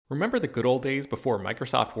Remember the good old days before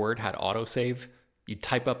Microsoft Word had autosave? You'd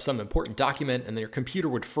type up some important document and then your computer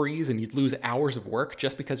would freeze and you'd lose hours of work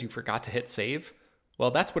just because you forgot to hit save?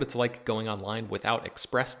 Well, that's what it's like going online without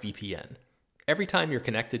ExpressVPN. Every time you're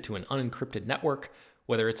connected to an unencrypted network,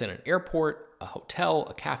 whether it's in an airport, a hotel,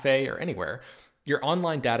 a cafe, or anywhere, your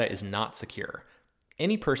online data is not secure.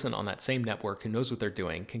 Any person on that same network who knows what they're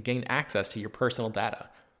doing can gain access to your personal data.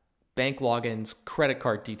 Bank logins, credit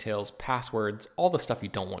card details, passwords, all the stuff you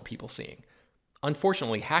don't want people seeing.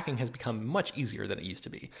 Unfortunately, hacking has become much easier than it used to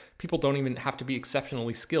be. People don't even have to be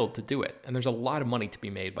exceptionally skilled to do it, and there's a lot of money to be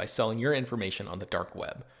made by selling your information on the dark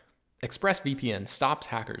web. ExpressVPN stops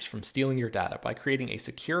hackers from stealing your data by creating a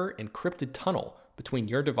secure, encrypted tunnel between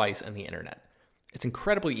your device and the internet. It's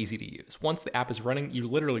incredibly easy to use. Once the app is running, you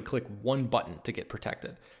literally click one button to get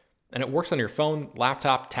protected. And it works on your phone,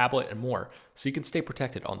 laptop, tablet, and more, so you can stay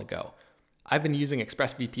protected on the go. I've been using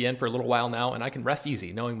ExpressVPN for a little while now, and I can rest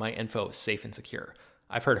easy knowing my info is safe and secure.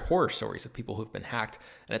 I've heard horror stories of people who've been hacked,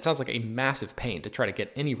 and it sounds like a massive pain to try to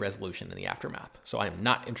get any resolution in the aftermath, so I am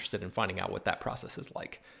not interested in finding out what that process is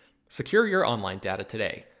like. Secure your online data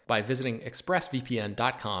today by visiting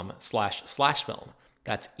expressvpn.com/film.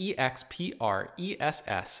 That's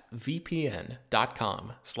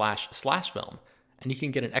expressvpn.com//film. And you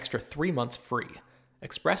can get an extra 3 months free.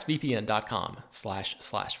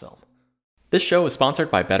 expressvpn.com//film. This show is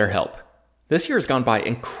sponsored by BetterHelp. This year has gone by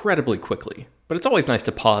incredibly quickly, but it's always nice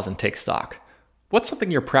to pause and take stock. What's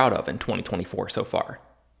something you're proud of in 2024 so far?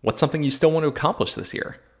 What's something you still want to accomplish this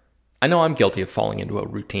year? I know I'm guilty of falling into a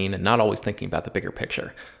routine and not always thinking about the bigger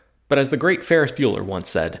picture. But as the great Ferris Bueller once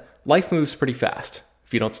said, life moves pretty fast.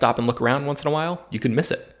 If you don't stop and look around once in a while, you can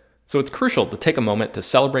miss it. So it's crucial to take a moment to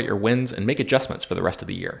celebrate your wins and make adjustments for the rest of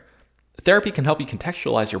the year. Therapy can help you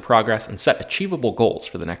contextualize your progress and set achievable goals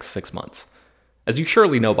for the next 6 months. As you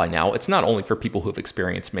surely know by now, it's not only for people who have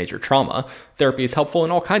experienced major trauma. Therapy is helpful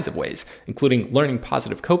in all kinds of ways, including learning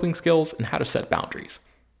positive coping skills and how to set boundaries.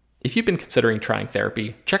 If you've been considering trying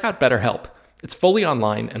therapy, check out BetterHelp. It's fully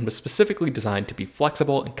online and was specifically designed to be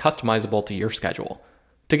flexible and customizable to your schedule.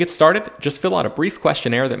 To get started, just fill out a brief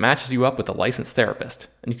questionnaire that matches you up with a licensed therapist,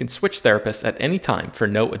 and you can switch therapists at any time for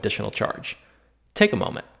no additional charge. Take a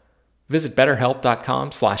moment. Visit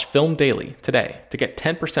betterhelp.com/filmdaily today to get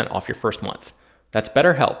 10% off your first month. That's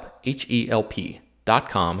BetterHelp,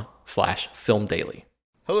 HELP.com/filmdaily.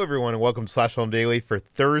 Hello, everyone, and welcome to Slash Film Daily for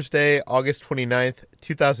Thursday, August 29th,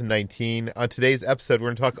 2019. On today's episode,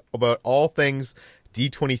 we're going to talk about all things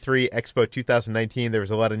D23 Expo 2019. There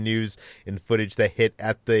was a lot of news and footage that hit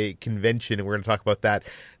at the convention, and we're going to talk about that.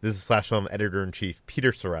 This is Slash Film Editor-in-Chief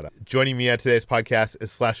Peter Sciretta. Joining me on today's podcast is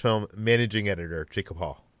Slash Film Managing Editor Jacob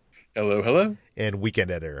Hall. Hello, hello. And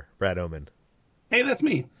Weekend Editor Brad Oman. Hey, that's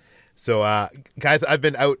me. So, guys, I've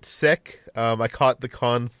been out sick. I caught the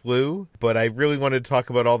con flu, but I really wanted to talk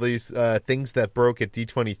about all these things that broke at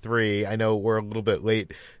D23. I know we're a little bit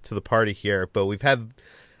late to the party here, but we've had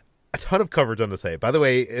a ton of coverage on the site. By the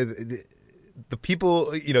way, the people,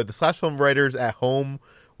 the Slash Film writers at home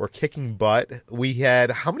were kicking butt. We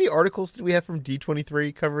had, how many articles did we have from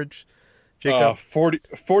D23 coverage, Jacob?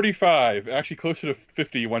 45, actually closer to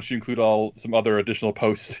 50 once you include some other additional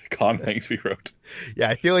post-con things we wrote. Yeah,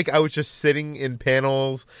 I feel like I was just sitting in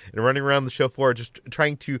panels and running around the show floor just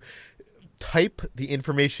trying to type the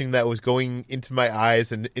information that was going into my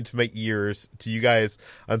eyes and into my ears to you guys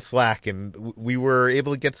on Slack, and we were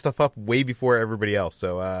able to get stuff up way before everybody else.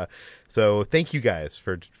 So thank you guys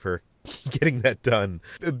for getting that done.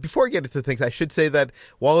 Before I get into things, I should say that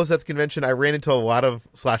while I was at the convention, I ran into a lot of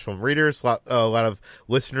Slash Film readers, a lot of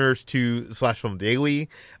listeners to Slash Film Daily,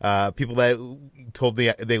 people that told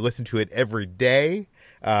me they listen to it every day.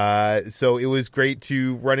 So it was great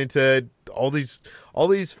to run into all these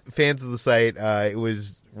fans of the site. It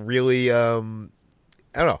was really,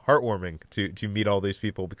 heartwarming to meet all these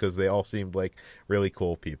people because they all seemed like really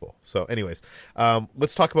cool people. So anyways,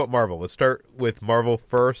 let's talk about Marvel. Let's start with Marvel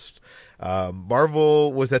first.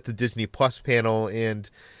 Marvel was at the Disney Plus panel and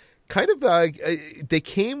kind of, they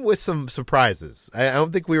came with some surprises. I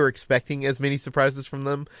don't think we were expecting as many surprises from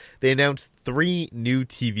them. They announced 3 new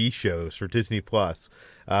TV shows for Disney Plus.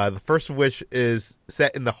 The first of which is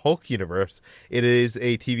set in the Hulk universe. It is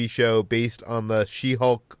a TV show based on the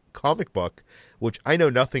She-Hulk comic book, which I know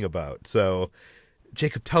nothing about. So,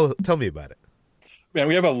 Jacob, tell me about it. Man,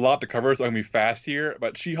 we have a lot to cover, so I'm going to be fast here.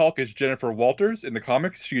 But She-Hulk is Jennifer Walters in the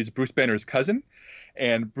comics. She is Bruce Banner's cousin.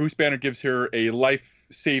 And Bruce Banner gives her a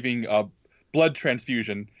life-saving blood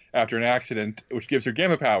transfusion after an accident, which gives her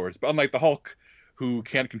gamma powers. But unlike the Hulk, who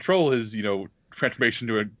can't control his, transformation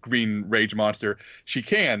to a green rage monster, she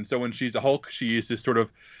can. So when she's a Hulk, she is this sort of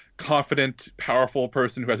confident, powerful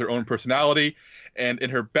person who has her own personality. And in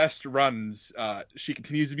her best runs, she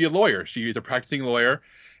continues to be a lawyer. She is a practicing lawyer,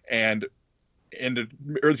 and in the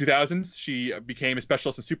early 2000s, she became a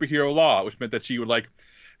specialist in superhero law, which meant that she would like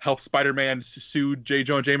help Spider-Man sue J.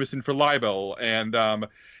 Jonah Jameson for libel and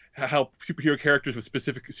help superhero characters with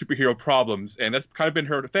specific superhero problems. And that's kind of been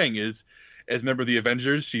her thing is, as a member of the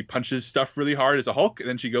Avengers, she punches stuff really hard as a Hulk, and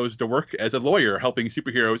then she goes to work as a lawyer helping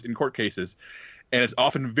superheroes in court cases. And it's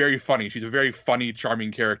often very funny. She's a very funny,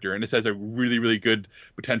 charming character, and this has a really, really good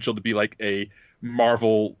potential to be like a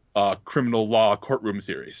Marvel criminal law courtroom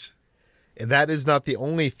series. And that is not the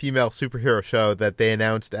only female superhero show that they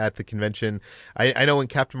announced at the convention. I know when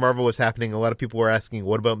Captain Marvel was happening, a lot of people were asking,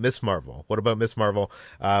 what about Miss Marvel? What about Miss Marvel,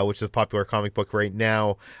 which is a popular comic book right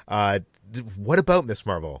now? What about Miss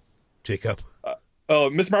Marvel, Jacob?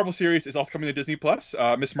 Miss Marvel series is also coming to Disney+.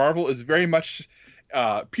 Miss Marvel is very much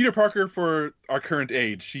Peter Parker for our current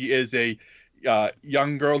age. She is a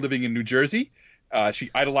young girl living in New Jersey. She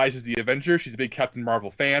idolizes the Avengers. She's a big Captain Marvel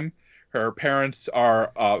fan. Her parents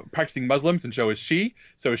are practicing Muslims, and so is she.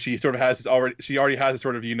 So she sort of has this she already has a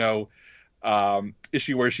sort of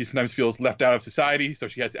issue where she sometimes feels left out of society. So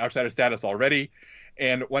she has outsider status already.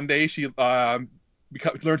 And one day she learns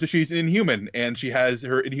that she's an Inhuman, and she has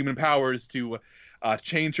her Inhuman powers to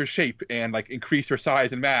change her shape and like increase her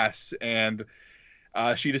size and mass. And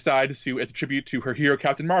she decides to, as a tribute to her hero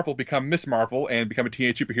Captain Marvel, become Miss Marvel and become a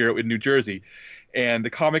teenage superhero in New Jersey. And the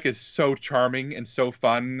comic is so charming and so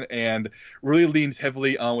fun and really leans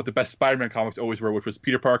heavily on what the best Spider-Man comics always were, which was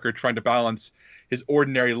Peter Parker trying to balance his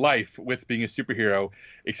ordinary life with being a superhero,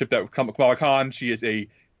 except that with Kamala Khan, she is a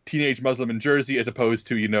teenage Muslim in Jersey as opposed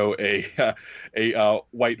to, a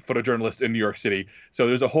white photojournalist in New York City. So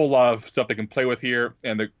there's a whole lot of stuff they can play with here,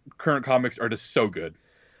 and the current comics are just so good.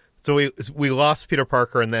 So we lost Peter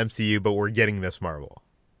Parker in the MCU, but we're getting Miss Marvel.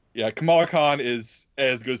 Yeah, Kamala Khan is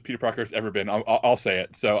as good as Peter Parker has ever been. I'll say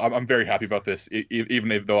it. So I'm very happy about this,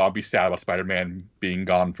 even though I'll be sad about Spider-Man being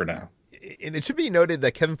gone for now. And it should be noted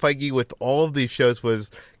that Kevin Feige, with all of these shows,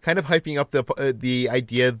 was kind of hyping up the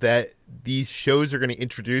idea that these shows are going to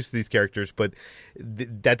introduce these characters, but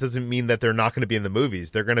that doesn't mean that they're not going to be in the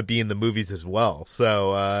movies. They're going to be in the movies as well.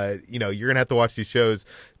 So, you're going to have to watch these shows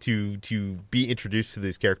to be introduced to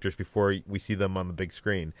these characters before we see them on the big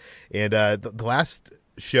screen. And the last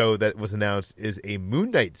show that was announced is a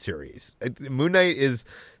Moon Knight series. Moon Knight is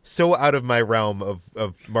so out of my realm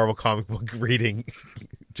of Marvel comic book reading.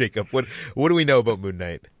 Jacob, what do we know about Moon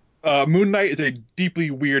Knight? Moon Knight is a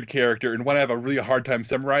deeply weird character and one I have a really hard time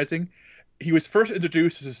summarizing. He was first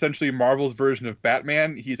introduced as essentially Marvel's version of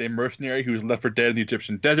Batman. He's a mercenary who is left for dead in the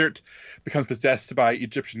Egyptian desert, becomes possessed by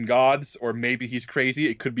Egyptian gods, or maybe he's crazy.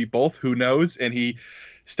 It could be both. Who knows? And he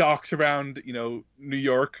stalks around, New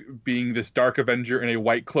York, being this dark Avenger in a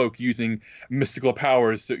white cloak, using mystical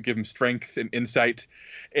powers to give him strength and insight.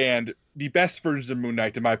 And the best versions of Moon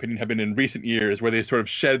Knight, in my opinion, have been in recent years, where they sort of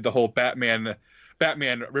shed the whole Batman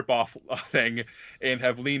ripoff thing and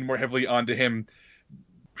have leaned more heavily onto him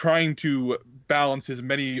trying to balance his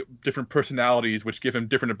many different personalities, which give him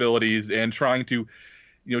different abilities, and trying to,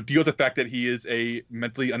 deal with the fact that he is a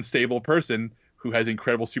mentally unstable person who has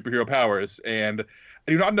incredible superhero powers. And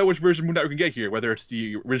I do not know which version of Moon Knight we can get here, whether it's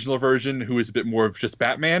the original version, who is a bit more of just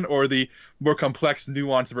Batman, or the more complex,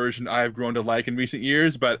 nuanced version I've grown to like in recent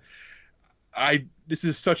years. But this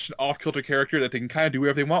is such an off-kilter character that they can kind of do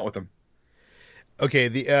whatever they want with him. Okay,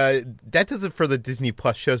 that does it for the Disney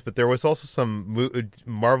Plus shows, but there was also some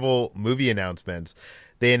Marvel movie announcements.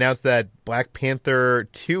 They announced that Black Panther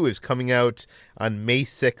 2 is coming out on May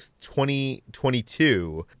 6th,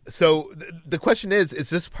 2022. So the question is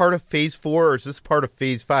this part of Phase 4 or is this part of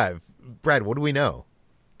Phase 5? Brad, what do we know?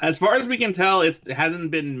 As far as we can tell, it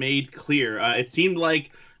hasn't been made clear. It seemed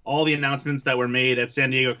like all the announcements that were made at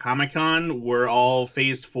San Diego Comic-Con were all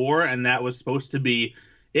Phase 4, and that was supposed to be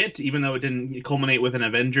it, even though it didn't culminate with an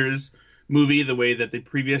Avengers movie the way that the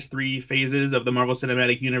previous 3 phases of the Marvel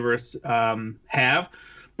Cinematic Universe have.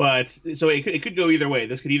 But so it could go either way.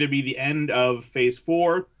 This could either be the end of Phase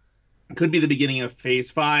 4, could be the beginning of Phase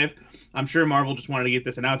 5. I'm sure Marvel just wanted to get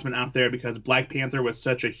this announcement out there because Black Panther was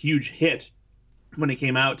such a huge hit when it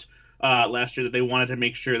came out last year that they wanted to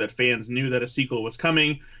make sure that fans knew that a sequel was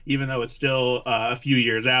coming, even though it's still a few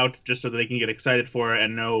years out, just so that they can get excited for it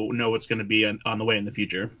and know what's going to be on the way in the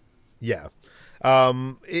future. Yeah.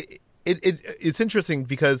 It's interesting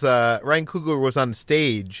because Ryan Coogler was on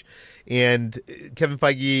stage, and Kevin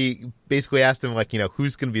Feige basically asked him, like,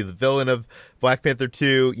 who's going to be the villain of Black Panther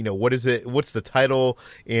 2? What is it? What's the title?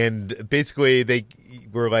 And basically they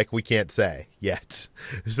were like, we can't say yet.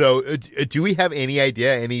 So do we have any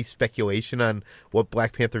idea, any speculation on what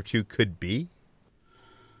Black Panther 2 could be?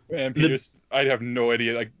 And Peters, I have no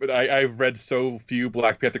idea. But I've read so few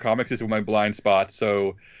Black Panther comics. This is my blind spot.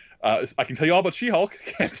 So I can tell you all about She-Hulk.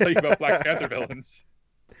 Can't tell you about Black Panther villains.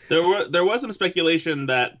 There was some speculation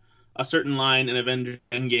that a certain line in Avengers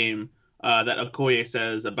Endgame that Okoye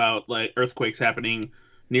says about like earthquakes happening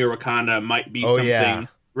near Wakanda might be something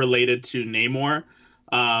related to Namor.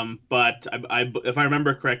 But if I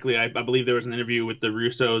remember correctly, I believe there was an interview with the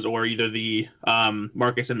Russos or either the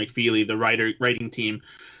Marcus and McFeely, the writing team,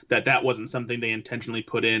 that wasn't something they intentionally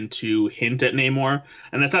put in to hint at Namor.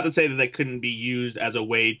 And that's not to say that couldn't be used as a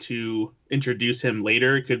way to introduce him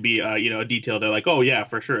later. It could be a detail they're like, oh yeah,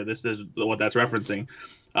 for sure, this is what that's referencing.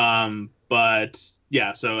 But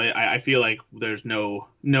yeah, so I feel like there's no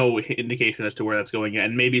indication as to where that's going yet,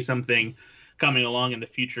 and maybe something coming along in the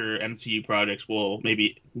future MCU projects will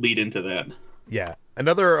maybe lead into that. Yeah.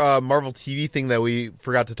 Another Marvel TV thing that we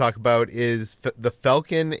forgot to talk about is The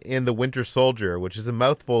Falcon and the Winter Soldier, which is a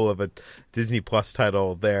mouthful of a Disney Plus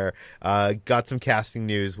title there. Got some casting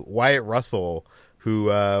news. Wyatt Russell, who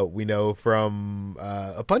we know from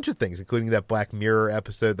a bunch of things, including that Black Mirror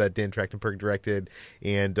episode that Dan Trachtenberg directed,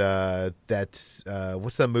 and that's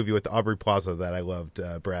what's that movie with Aubrey Plaza that I loved,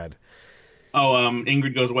 Brad? Oh,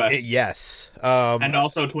 Ingrid Goes West. Yes. And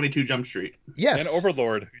also 22 Jump Street. Yes. And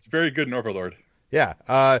Overlord. He's very good in Overlord.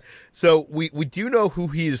 Yeah. So we do know who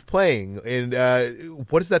he is playing, and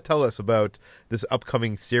what does that tell us about this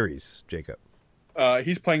upcoming series, Jacob?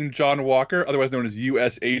 He's playing John Walker, otherwise known as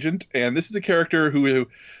U.S. Agent, and this is a character who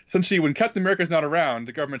essentially, when Captain America is not around,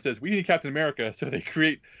 the government says, we need Captain America, so they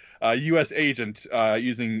create U.S. Agent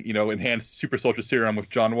using, enhanced super soldier serum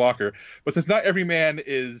with John Walker. But since not every man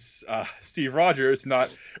is Steve Rogers,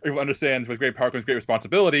 not everyone understands with great power comes great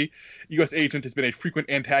responsibility, U.S. Agent has been a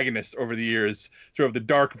frequent antagonist over the years, sort of the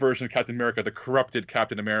dark version of Captain America, the corrupted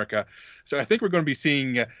Captain America. So I think we're going to be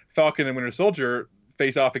seeing Falcon and Winter Soldier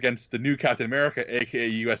face off against the new Captain America, aka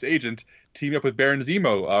U.S. Agent, teaming up with Baron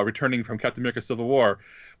Zemo, returning from Captain America Civil War,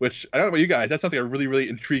 which, I don't know about you guys, that sounds like a really, really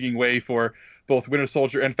intriguing way for both Winter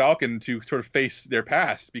Soldier and Falcon to sort of face their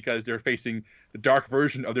past, because they're facing the dark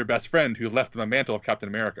version of their best friend who left them the mantle of Captain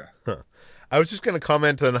America. Huh. I was just going to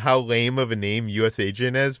comment on how lame of a name U.S.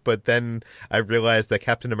 Agent is, but then I realized that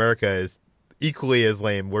Captain America is equally as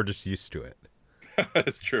lame. We're just used to it.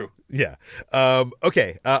 That's true. Yeah.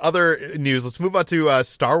 Okay. Other news. Let's move on to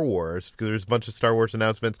Star Wars, because there's a bunch of Star Wars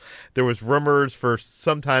announcements. There was rumors for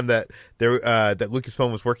some time that that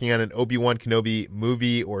Lucasfilm was working on an Obi-Wan Kenobi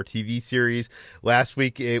movie or TV series. Last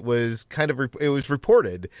week, it was it was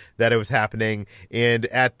reported that it was happening, and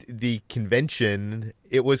at the convention,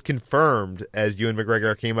 it was confirmed as Ewan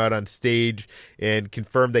McGregor came out on stage and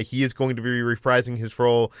confirmed that he is going to be reprising his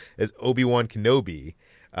role as Obi-Wan Kenobi.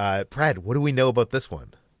 Brad, what do we know about this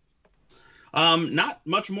one? Not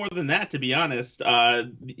much more than that, to be honest.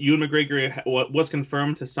 Ewan McGregor was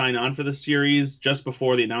confirmed to sign on for the series just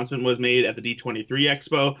before the announcement was made at the D23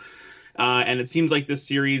 Expo. And it seems like this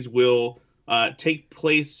series will take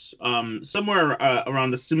place somewhere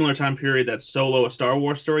around the similar time period that Solo, a Star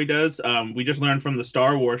Wars story, does. We just learned from the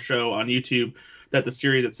Star Wars show on YouTube that the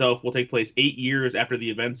series itself will take place 8 years after the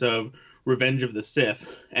events of Revenge of the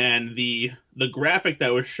Sith, and the graphic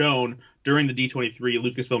that was shown during the D23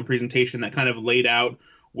 Lucasfilm presentation that kind of laid out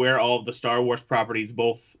where all of the Star Wars properties,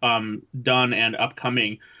 both done and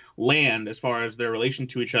upcoming, land as far as their relation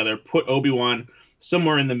to each other, put Obi-Wan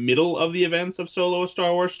somewhere in the middle of the events of Solo, a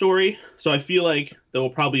Star Wars story. So I feel like there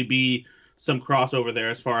will probably be some crossover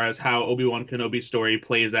there as far as how Obi-Wan Kenobi's story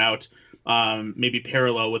plays out, maybe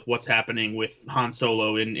parallel with what's happening with Han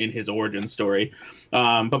Solo in his origin story.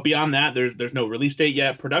 But beyond that, there's no release date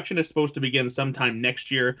yet. Production is supposed to begin sometime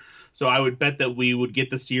next year, so I would bet that we would get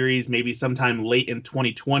the series maybe sometime late in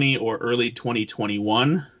 2020 or early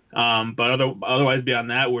 2021. But otherwise,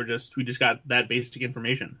 beyond that, we just got that basic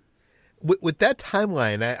information. With that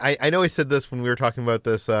timeline, I know I said this when we were talking about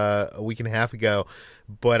this a week and a half ago,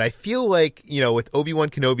 but I feel like, with Obi-Wan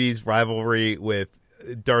Kenobi's rivalry with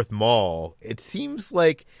Darth Maul, it seems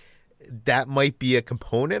like that might be a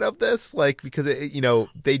component of this, because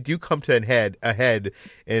they do come to a head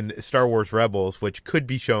in Star Wars Rebels, which could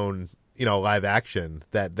be shown live action,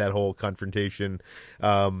 that whole confrontation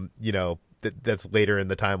that's later in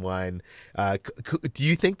the timeline. Do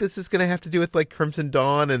you think this is going to have to do with Crimson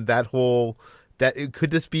Dawn and that whole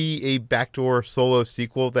could this be a backdoor Solo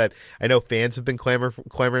sequel that I know fans have been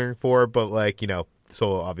clamoring for, but like,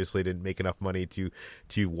 Solo obviously didn't make enough money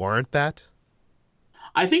to warrant that?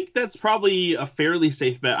 I think that's probably a fairly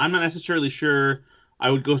safe bet. I'm not necessarily sure I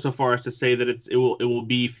would go so far as to say that it will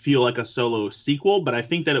feel like a Solo sequel, but I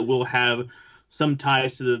think that it will have some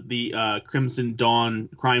ties to the Crimson Dawn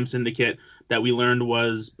crime syndicate that we learned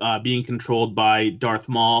was being controlled by Darth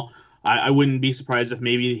Maul. I wouldn't be surprised if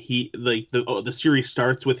maybe the series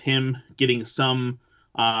starts with him getting some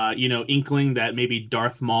inkling that maybe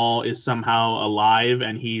Darth Maul is somehow alive,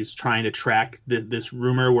 and he's trying to track this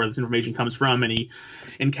rumor where this information comes from, and he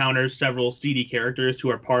encounters several seedy characters who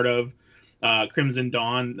are part of Crimson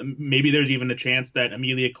Dawn. Maybe there's even a chance that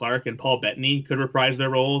Emilia Clarke and Paul Bettany could reprise their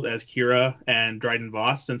roles as Kira and Dryden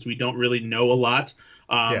Voss, since we don't really know a lot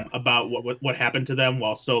about what happened to them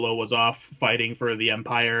while Solo was off fighting for the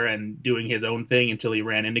Empire and doing his own thing until he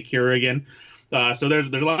ran into Kira again. So there's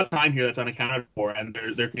a lot of time here that's unaccounted for, and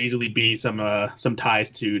there could easily be some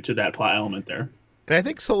ties to that plot element there. And I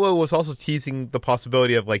think Solo was also teasing the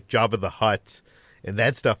possibility of like Jabba the Hutt and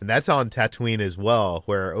that stuff, and that's on Tatooine as well,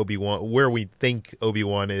 where we think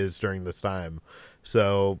Obi-Wan is during this time.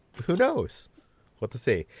 So who knows what to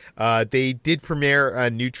say. They did premiere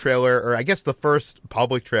a new trailer, or I guess the first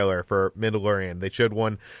public trailer for Mandalorian. They showed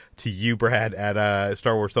one to you, Brad, at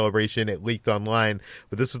Star Wars Celebration. It leaked online,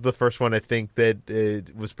 but this was the first one I think that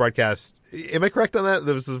it was broadcast. Am I correct on that?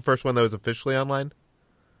 This was the first one that was officially online?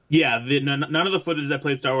 Yeah, none of the footage that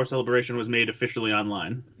played Star Wars Celebration was made officially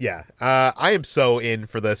online. Yeah, I am so in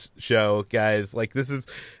for this show, guys. Like, this is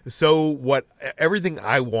everything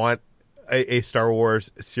I want a Star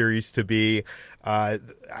Wars series to be.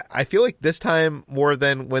 I feel like this time, more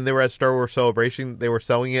than when they were at Star Wars Celebration, they were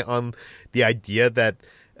selling it on the idea that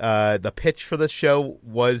the pitch for this show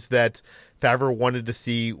was that Favreau wanted to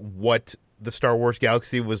see what the Star Wars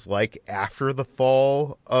galaxy was like after the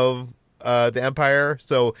fall of the Empire.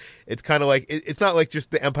 So it's kind of like, it's not like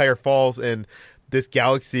just the Empire falls and this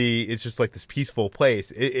galaxy is just like this peaceful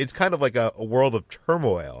place. It's kind of like a world of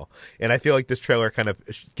turmoil. And I feel like this trailer kind of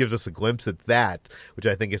gives us a glimpse at that, which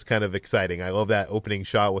I think is kind of exciting. I love that opening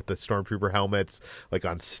shot with the Stormtrooper helmets, like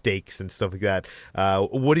on stakes and stuff like that.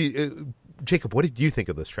 Jacob, what did you think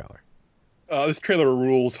of this trailer? This trailer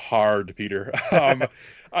rules hard, Peter.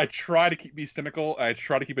 I try to be cynical. I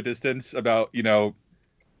try to keep a distance about,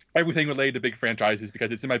 everything related to big franchises,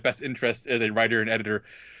 because it's in my best interest as a writer and editor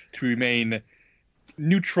to remain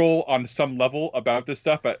neutral on some level about this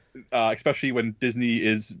stuff, but especially when Disney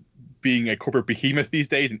is being a corporate behemoth these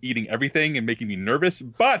days and eating everything and making me nervous.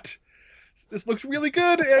 But this looks really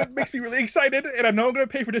good and it makes me really excited, and I know I'm going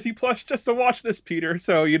to pay for Disney Plus just to watch this, Peter.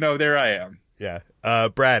 So, there I am. Yeah.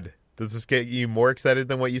 Brad, does this get you more excited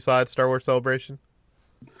than what you saw at Star Wars Celebration?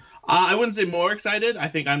 I wouldn't say more excited. I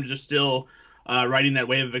think I'm just still riding that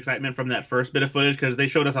wave of excitement from that first bit of footage, because they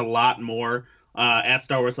showed us a lot more at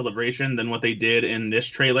Star Wars Celebration than what they did in this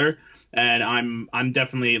trailer. And I'm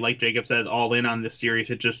definitely, like Jacob says, all in on this series.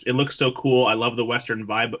 It looks so cool. I love the Western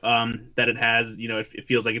vibe that it has. It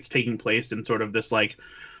feels like it's taking place in sort of this like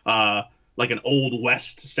an old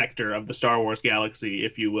West sector of the Star Wars galaxy,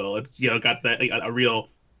 if you will. It's got that a real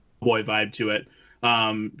boy vibe to it.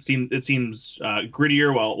 It seems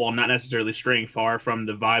grittier while not necessarily straying far from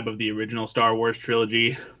the vibe of the original Star Wars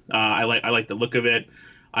trilogy. I like the look of it.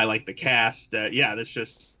 I like the cast. That's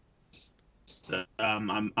just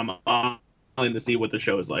I'm willing to see what the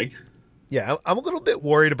show is like. Yeah, I'm a little bit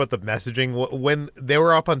worried about the messaging. When they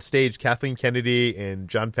were up on stage, Kathleen Kennedy and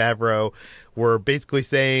Jon Favreau were basically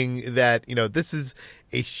saying that, this is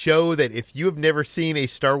a show that if you have never seen a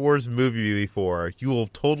Star Wars movie before, you will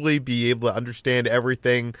totally be able to understand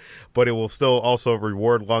everything, but it will still also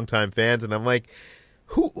reward longtime fans. And I'm like,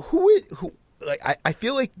 who I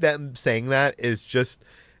feel like them saying that is just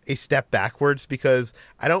a step backwards, because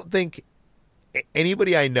I don't think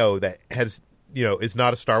anybody I know that has, is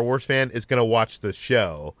not a Star Wars fan is going to watch the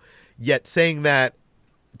show. Yet saying that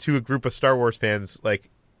to a group of Star Wars fans, like,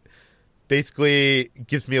 basically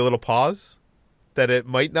gives me a little pause that it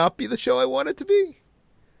might not be the show I want it to be.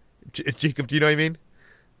 Jacob, do you know what I mean?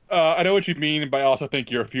 I know what you mean, but I also think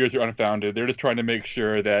your fears are unfounded. They're just trying to make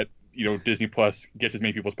sure that, Disney Plus gets as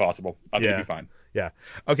many people as possible. I think it'll be fine. Yeah.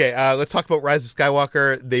 Okay, let's talk about Rise of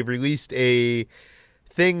Skywalker. They released a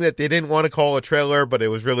thing that they didn't want to call a trailer, but it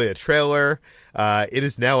was really a trailer. It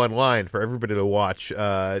is now online for everybody to watch.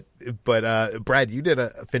 But Brad, you did a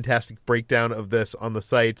fantastic breakdown of this on the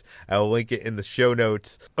site. I'll link it in the show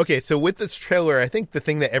notes. Okay, so with this trailer, I think the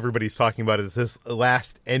thing that everybody's talking about is this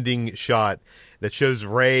last ending shot that shows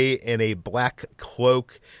Rey in a black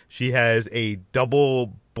cloak. She has a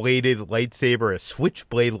double bladed lightsaber, a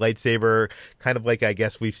switchblade lightsaber, kind of like I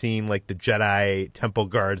guess we've seen like the Jedi Temple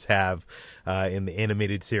Guards have in the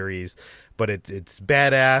animated series. But it's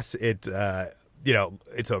badass. It's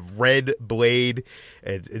it's a red blade.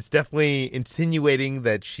 It's definitely insinuating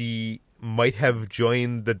that she might have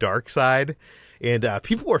joined the dark side. And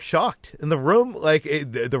people were shocked in the room. Like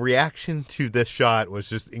the reaction to this shot was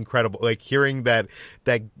just incredible. Like hearing that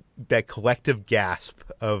collective gasp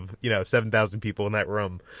of 7,000 people in that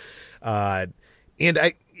room.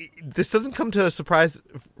 This doesn't come to a surprise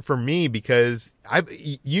for me because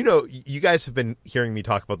you guys have been hearing me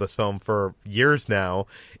talk about this film for years now,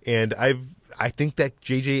 and I think that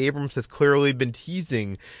J.J. Abrams has clearly been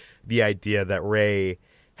teasing the idea that Rey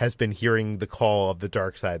has been hearing the call of the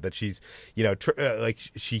dark side, that she's, even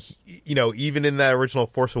in that original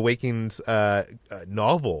Force Awakens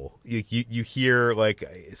novel, you hear like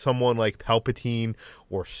someone like Palpatine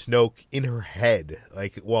or Snoke in her head,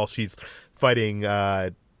 like while she's fighting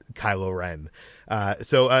Kylo Ren.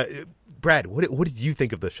 Brad, what did you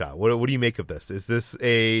think of this shot? What do you make of this? Is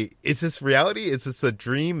this reality? Is this a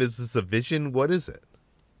dream? Is this a vision? What is it?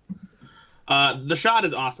 The shot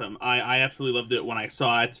is awesome. I absolutely loved it when I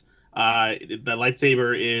saw it. The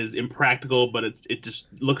lightsaber is impractical, but it just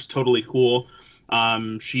looks totally cool.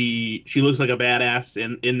 She looks like a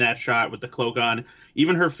badass in that shot with the cloak on.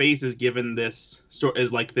 Even her face is given this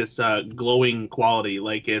glowing quality.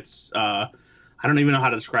 Like it's I don't even know how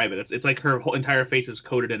to describe it. It's like her whole entire face is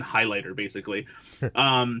coated in highlighter, basically.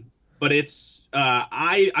 But it's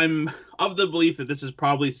I'm of the belief that this is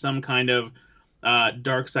probably some kind of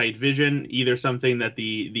dark side vision, either something that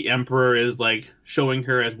the Emperor is like showing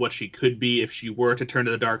her as what she could be if she were to turn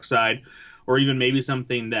to the dark side, or even maybe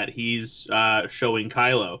something that he's showing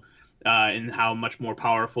Kylo and how much more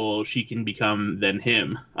powerful she can become than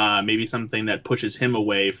him. Maybe something that pushes him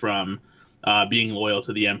away from being loyal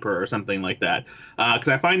to the Emperor or something like that. Because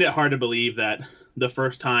I find it hard to believe that the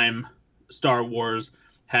first time Star Wars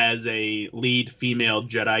has a lead female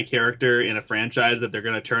Jedi character in a franchise that they're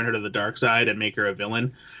going to turn her to the dark side and make her a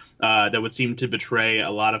villain. That would seem to betray a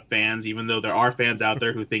lot of fans, even though there are fans out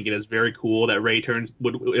there who think it is very cool that Rey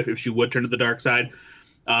if she would turn to the dark side.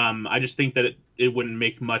 I just think that it wouldn't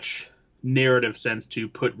make much narrative sense to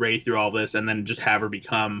put Rey through all this and then just have her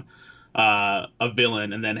become a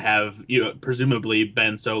villain and then have presumably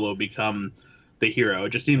Ben Solo become the hero. It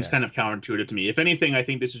just seems kind of counterintuitive to me. If anything, I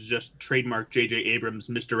think this is just trademark J.J. Abrams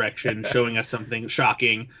misdirection, showing us something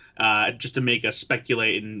shocking, just to make us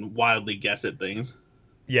speculate and wildly guess at things.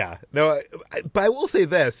 Yeah, no, but I will say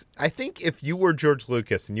this. I think if you were George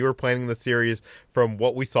Lucas and you were planning the series from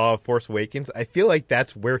what we saw of Force Awakens, I feel like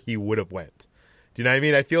that's where he would have went. Do you know what I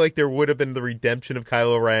mean? I feel like there would have been the redemption of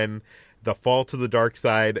Kylo Ren, the fall to the dark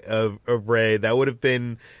side of Rey. That would have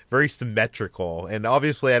been very symmetrical. And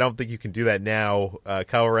obviously, I don't think you can do that now.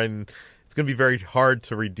 Kylo Ren, it's going to be very hard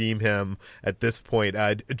to redeem him at this point.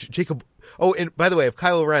 Jacob. Oh, and by the way, of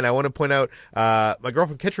Kylo Ren, I want to point out, my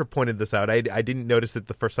girlfriend Kitra pointed this out. I didn't notice it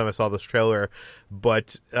the first time I saw this trailer,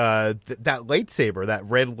 but that lightsaber, that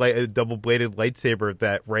red double-bladed lightsaber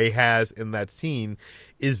that Rey has in that scene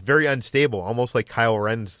is very unstable, almost like Kylo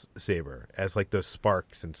Ren's saber, as like those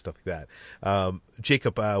sparks and stuff like that.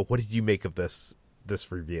 Jacob, what did you make of this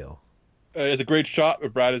reveal? It's a great shot,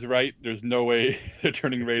 but Brad is right. There's no way they're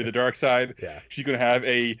turning Rey to the dark side. Yeah. She's going to have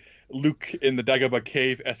a Luke in the Dagobah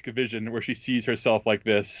cave-esque vision where she sees herself like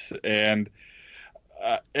this, and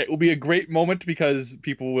it will be a great moment because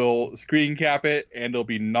people will screen cap it, and there'll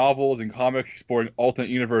be novels and comics exploring alternate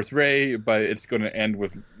universe Rey, but it's going to end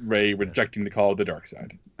with Rey rejecting the call of the dark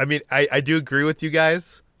side. I mean, I do agree with you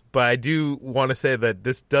guys, but I do want to say that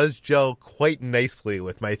this does gel quite nicely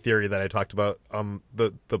with my theory that I talked about on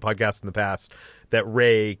the podcast in the past, that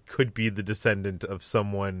Rey could be the descendant of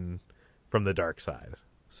someone from the dark side.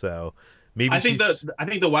 So maybe I think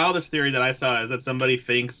the wildest theory that I saw is that somebody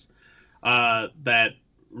thinks that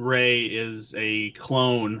Rey is a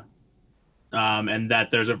clone, and that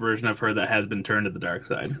there's a version of her that has been turned to the dark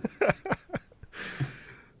side.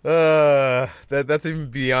 That's even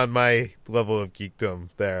beyond my level of geekdom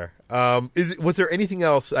there. Was there anything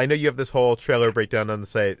else? I know you have this whole trailer breakdown on the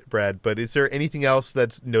site, Brad, but is there anything else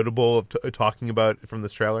that's notable of talking about from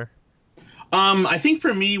this trailer? I think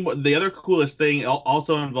for me, the other coolest thing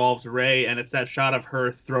also involves Rey, and it's that shot of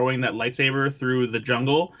her throwing that lightsaber through the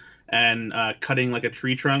jungle and cutting like a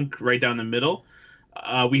tree trunk right down the middle.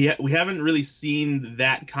 We haven't really seen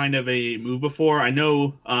that kind of a move before. I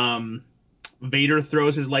know Vader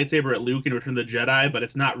throws his lightsaber at Luke in Return of the Jedi, but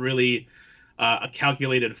it's not really a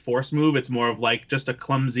calculated force move. It's more of like just a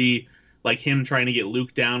clumsy, like him trying to get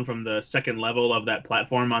Luke down from the second level of that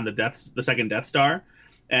platform on the second Death Star.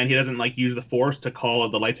 and he doesn't like use the Force to call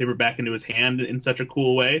the lightsaber back into his hand in such a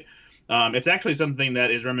cool way. It's actually something that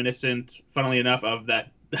is reminiscent, funnily enough, of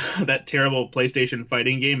that that terrible PlayStation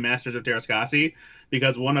fighting game, Masters of Terrascasi,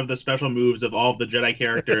 because one of the special moves of all of the Jedi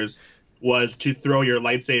characters was to throw your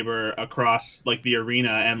lightsaber across like the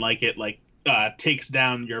arena, and like it like takes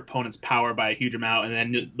down your opponent's power by a huge amount, and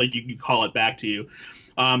then like you call it back to you.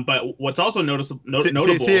 But what's also notable,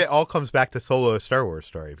 it all comes back to Solo: A Star Wars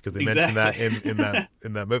Story, because they mentioned that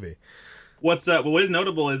in that movie. What is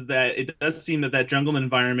notable is that it does seem that jungle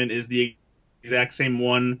environment is the exact same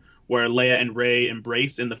one where Leia and Rey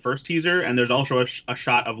embrace in the first teaser, and there's also a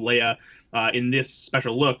shot of Leia in this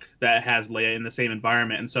special look that has Leia in the same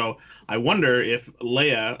environment. And so I wonder if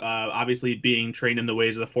Leia, obviously being trained in the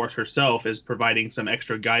ways of the Force herself, is providing some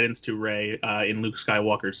extra guidance to Rey in Luke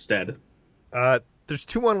Skywalker's stead. There's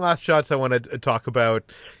one last shots I want to talk about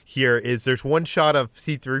here. There's one shot of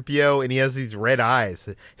C-3PO, and he has these red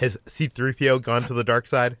eyes. Has C-3PO gone to the dark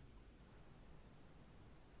side?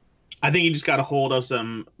 I think he just got a hold of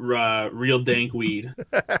some real dank weed.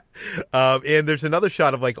 And there's another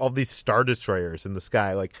shot of like all these Star Destroyers in the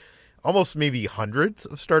sky, like almost maybe hundreds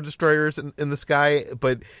of Star Destroyers in the sky.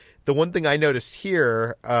 But the one thing I noticed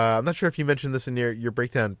here, I'm not sure if you mentioned this in your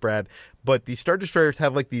breakdown, Brad, but the Star Destroyers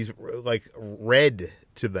have like these like red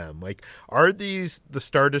to them. Like, are these the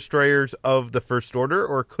Star Destroyers of the First Order,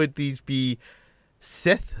 or could these be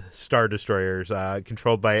Sith Star Destroyers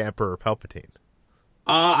controlled by Emperor Palpatine?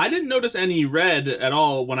 I didn't notice any red at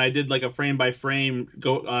all when I did like a frame by frame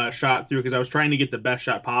shot through, because I was trying to get the best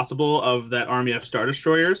shot possible of that army of Star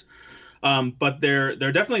Destroyers. But they're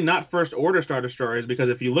definitely not First Order Star Destroyers, because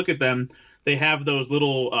if you look at them, they have those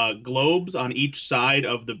little globes on each side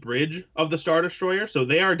of the bridge of the Star Destroyer. So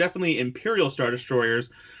they are definitely Imperial Star Destroyers.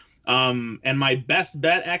 And my best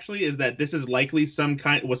bet actually is that this is likely some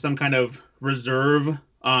kind of reserve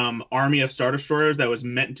army of Star Destroyers that was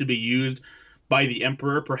meant to be used by the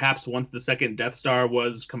Emperor, perhaps once the second Death Star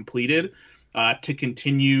was completed, to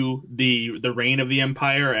continue the reign of the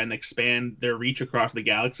Empire and expand their reach across the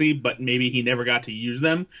galaxy, but maybe he never got to use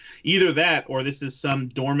them. Either that, or this is some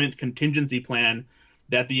dormant contingency plan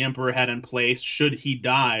that the Emperor had in place should he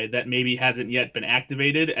die that maybe hasn't yet been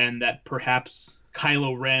activated, and that perhaps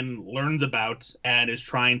Kylo Ren learns about and is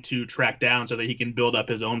trying to track down so that he can build up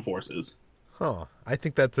his own forces. Oh, I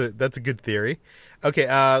think that's a good theory. Okay,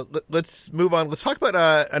 let's move on. Let's talk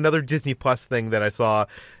about another Disney Plus thing that I saw.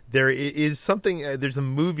 There is something. There's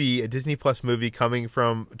a Disney Plus movie coming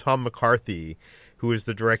from Tom McCarthy, who is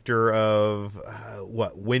the director of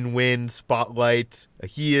Win-Win, Spotlight.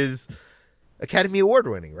 He is Academy Award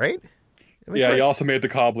winning, right? Yeah, he also made The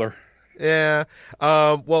Cobbler. Yeah.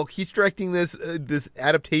 Well, he's directing this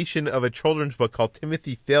adaptation of a children's book called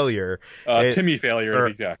Timothy Failure. Timmy Failure,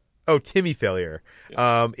 exactly. Oh, Timmy Failure.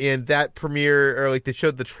 Yeah. And that premiere, or like they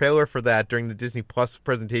showed the trailer for that during the Disney Plus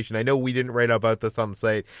presentation. I know we didn't write about this on the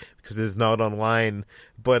site because it is not online,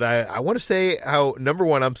 but I want to say how, number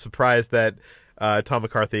one, I'm surprised that Tom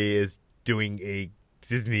McCarthy is doing a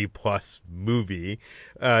Disney Plus movie.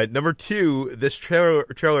 Number two, this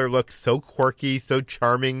trailer looks so quirky, so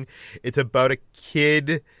charming. It's about a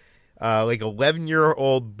kid, like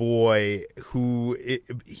 11-year-old boy who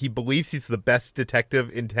he believes he's the best detective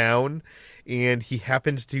in town, and he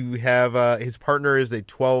happens to have his partner is a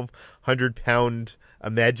 1,200-pound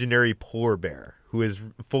imaginary polar bear who is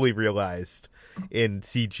fully realized in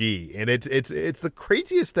CG, and it's the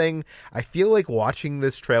craziest thing. I feel like watching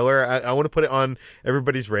this trailer, I want to put it on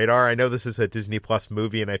everybody's radar. I know this is a Disney Plus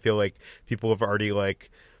movie, and I feel like people have already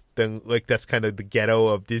then that's kind of the ghetto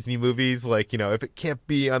of Disney movies. Like, you know, if it can't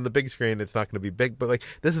be on the big screen, it's not going to be big. But like,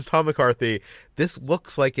 this is Tom McCarthy. This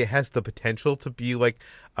looks like it has the potential to be like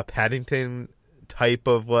a Paddington type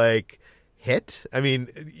of like hit. I mean,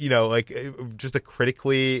 you know, like just a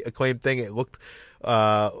critically acclaimed thing. It looked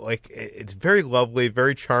like it's very lovely,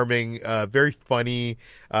 very charming, very funny,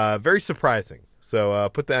 very surprising. So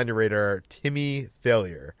put that on your radar. Timmy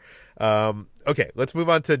Failure. Okay, let's move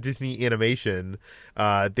on to Disney animation.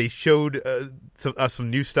 They showed some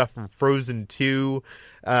new stuff from Frozen 2.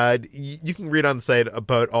 You can read on the site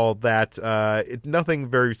about all that. Nothing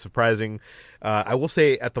very surprising. I will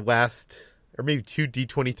say at the last, or maybe 2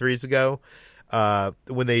 D23s ago,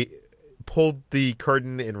 when they pulled the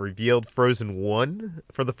curtain and revealed Frozen 1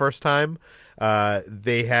 for the first time,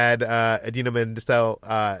 they had Idina Menzel,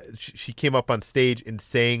 she came up on stage and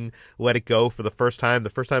sang Let It Go for the first time.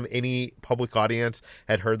 The first time any public audience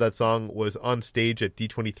had heard that song was on stage at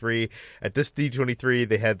D23. At this D23,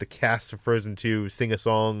 they had the cast of Frozen 2 sing a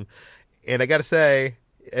song, and I gotta say,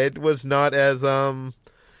 it was not as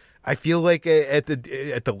I feel like at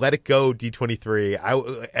the Let It Go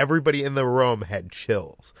D23, everybody in the room had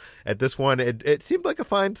chills. At this one, it seemed like a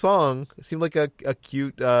fine song. It seemed like a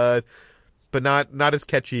cute, but not as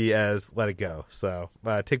catchy as Let It Go. So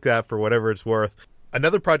take that for whatever it's worth.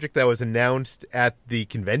 Another project that was announced at the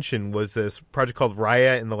convention was this project called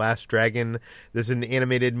Raya and the Last Dragon. This is an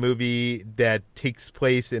animated movie that takes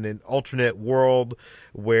place in an alternate world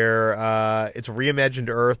where it's a reimagined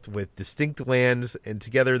Earth with distinct lands, and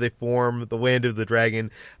together they form the land of the dragon.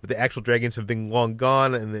 But the actual dragons have been long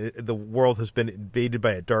gone, and the world has been invaded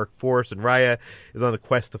by a dark force, and Raya is on a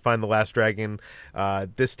quest to find the last dragon.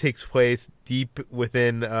 This takes place deep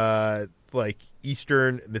within like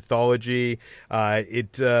Eastern mythology.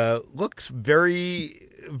 It looks very,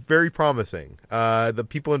 very promising. The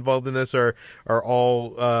people involved in this are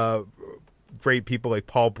all great people, like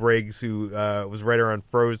Paul Briggs, who was writer on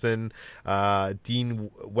Frozen, Dean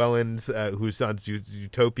Wellens, who's on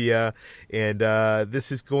Zootopia, and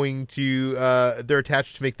this is going to they're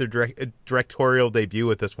attached to make their directorial debut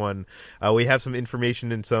with this one. We have some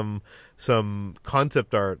information and some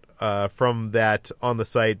concept art from that on the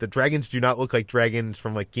site. The dragons do not look like dragons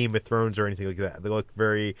from like Game of Thrones or anything like that. They look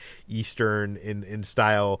very Eastern in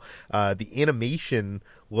style. The animation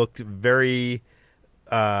looked very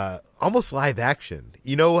almost live action.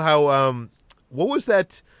 You know how what was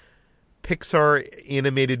that Pixar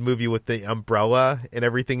animated movie with the umbrella and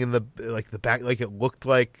everything in the back, like it looked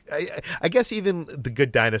like I guess even The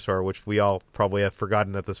Good Dinosaur, which we all probably have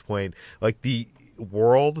forgotten at this point, like the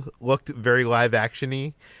world looked very live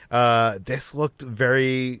actiony. This looked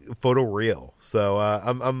very photoreal. So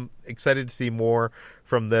I'm excited to see more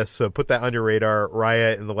from this. So put that on your radar.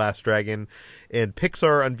 Raya and the Last Dragon. And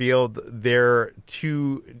Pixar unveiled their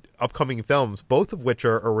 2 upcoming films, both of which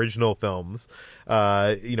are original films.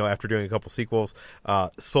 After doing a couple sequels.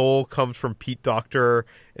 Soul comes from Pete Docter,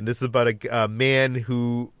 and this is about a man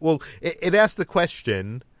who, it asks the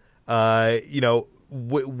question,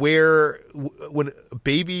 where when a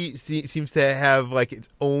baby seems to have like its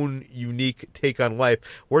own unique take on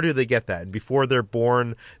life, where do they get that? And before they're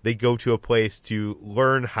born, they go to a place to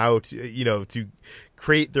learn how to to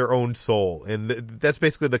create their own soul, and that's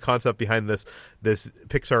basically the concept behind this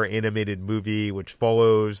Pixar animated movie, which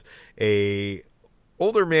follows a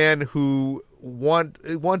older man who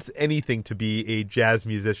wants anything to be a jazz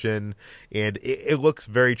musician, and it looks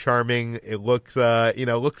very charming. It looks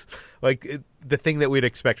looks like the thing that we'd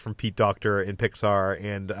expect from Pete Docter in Pixar,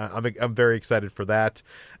 and I'm very excited for that.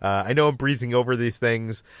 I know I'm breezing over these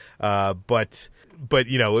things, but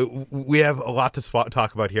we have a lot to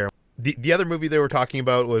talk about here. The other movie they were talking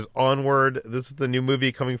about was Onward. This is the new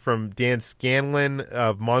movie coming from Dan Scanlon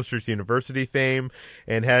of Monsters University fame,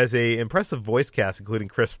 and has a impressive voice cast, including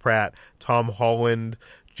Chris Pratt, Tom Holland,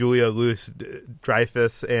 Julia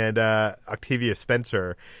Louis-Dreyfus, and Octavia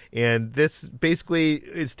Spencer. And this basically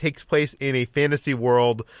takes place in a fantasy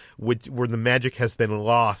world where the magic has been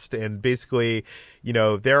lost. And basically,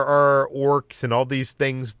 there are orcs and all these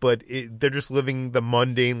things, but they're just living the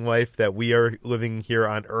mundane life that we are living here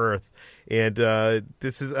on Earth. And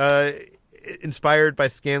this is inspired by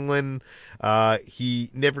Scanlon. He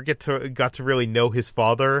never got to really know his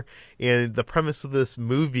father, and the premise of this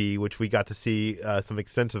movie, which we got to see some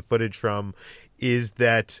extensive footage from, is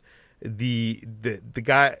that the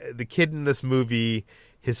kid in this movie,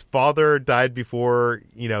 his father died before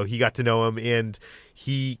he got to know him, and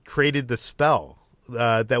he created the spell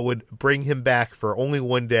that would bring him back for only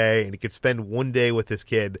one day, and he could spend one day with his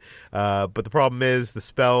kid. But the problem is the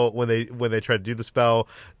spell, when they try to do the spell,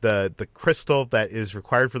 the crystal that is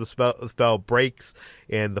required for the spell breaks,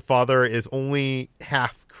 and the father is only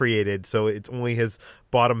half created, so it's only his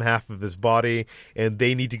bottom half of his body, and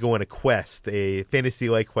they need to go on a quest, a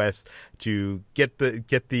fantasy-like quest, to get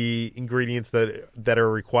the ingredients that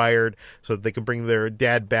are required so that they can bring their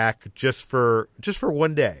dad back just for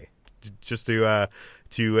one day. Just to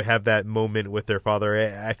have that moment with their father.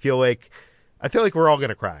 I feel like we're all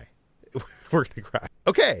gonna cry. We're gonna cry.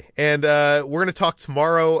 Okay, and we're gonna talk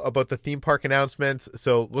tomorrow about the theme park announcements,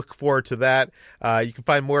 so look forward to that. You can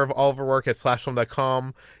find more of all of our work at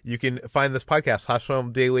slashfilm.com. You can find this podcast, Slash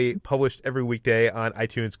Film Daily, published every weekday on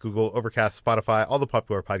iTunes, Google, Overcast, Spotify, all the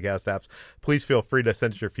popular podcast apps. Please feel free to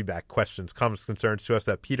send us your feedback, questions, comments, concerns to us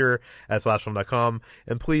at peter@slashfilm.com.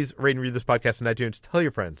 And please rate and read this podcast on iTunes. Tell your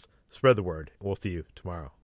friends. Spread the word. We'll see you tomorrow.